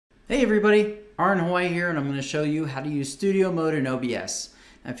Hey everybody, Aaron Hawaii here, and I'm going to show you how to use studio mode in OBS.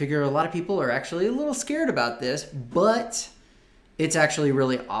 I figure a lot of people are actually a little scared about this, but it's actually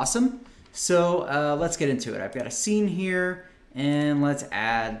really awesome. So let's get into it. I've got a scene here, and let's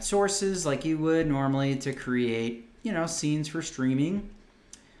add sources like you would normally to create, scenes for streaming.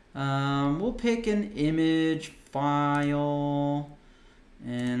 We'll pick an image file,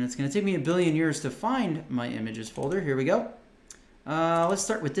 and it's going to take me a billion years to find my images folder. Here we go. Let's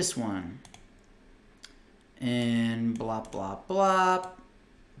start with this one. And blah, blah, blah.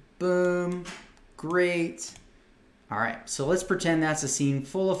 Boom. Great. All right, so let's pretend that's a scene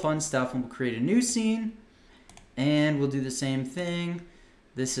full of fun stuff, and we'll create a new scene. And we'll do the same thing.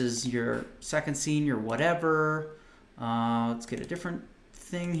 This is your second scene, your whatever. Let's get a different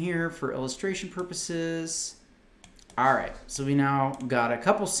thing here for illustration purposes. All right, so we now got a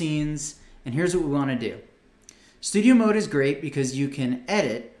couple scenes, and here's what we want to do. Studio mode is great because you can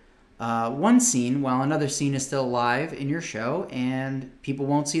edit one scene while another scene is still live in your show and people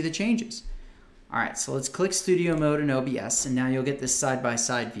won't see the changes. All right, so let's click studio mode in OBS, and now you'll get this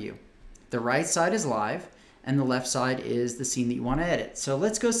side-by-side view. The right side is live and the left side is the scene that you want to edit. So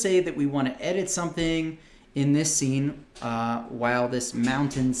let's go say that we want to edit something in this scene while this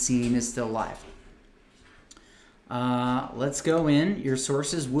mountain scene is still live. Let's go in. Your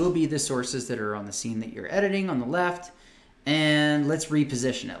sources will be the sources that are on the scene that you're editing on the left, and let's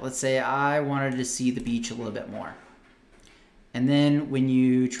reposition it. Let's say I wanted to see the beach a little bit more. And then when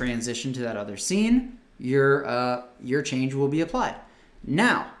you transition to that other scene, your change will be applied.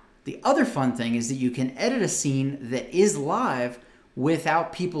 Now, the other fun thing is that you can edit a scene that is live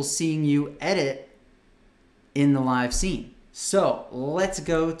without people seeing you edit in the live scene. So let's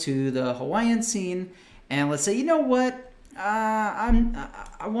go to the Hawaiian scene. And let's say, you know what,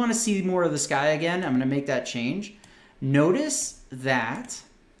 I want to see more of the sky again. I'm going to make that change. Notice that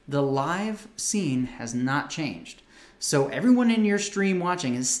the live scene has not changed. So everyone in your stream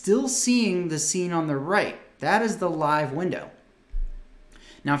watching is still seeing the scene on the right. That is the live window.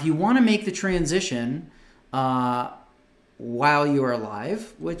 Now, if you want to make the transition while you are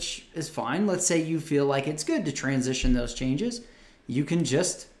live, which is fine, let's say you feel like it's good to transition those changes, you can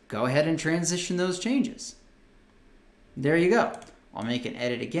just go ahead and transition those changes. There you go. I'll make an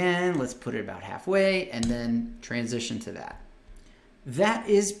edit again. Let's put it about halfway and then transition to that. That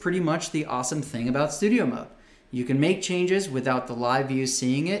is pretty much the awesome thing about studio mode. You can make changes without the live view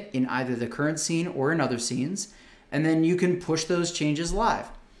seeing it in either the current scene or in other scenes, and then you can push those changes live.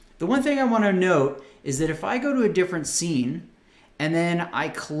 The one thing I want to note is that if I go to a different scene and then I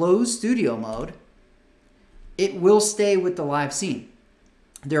close studio mode, it will stay with the live scene.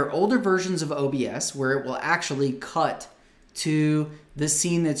 There are older versions of OBS where it will actually cut to the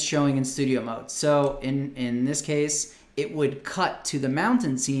scene that's showing in studio mode. So in this case, it would cut to the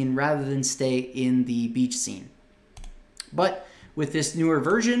mountain scene rather than stay in the beach scene. But with this newer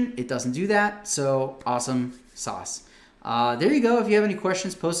version, it doesn't do that. So awesome sauce. There you go. If you have any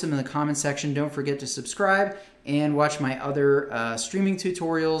questions, post them in the comment section. Don't forget to subscribe and watch my other streaming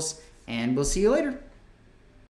tutorials, and we'll see you later.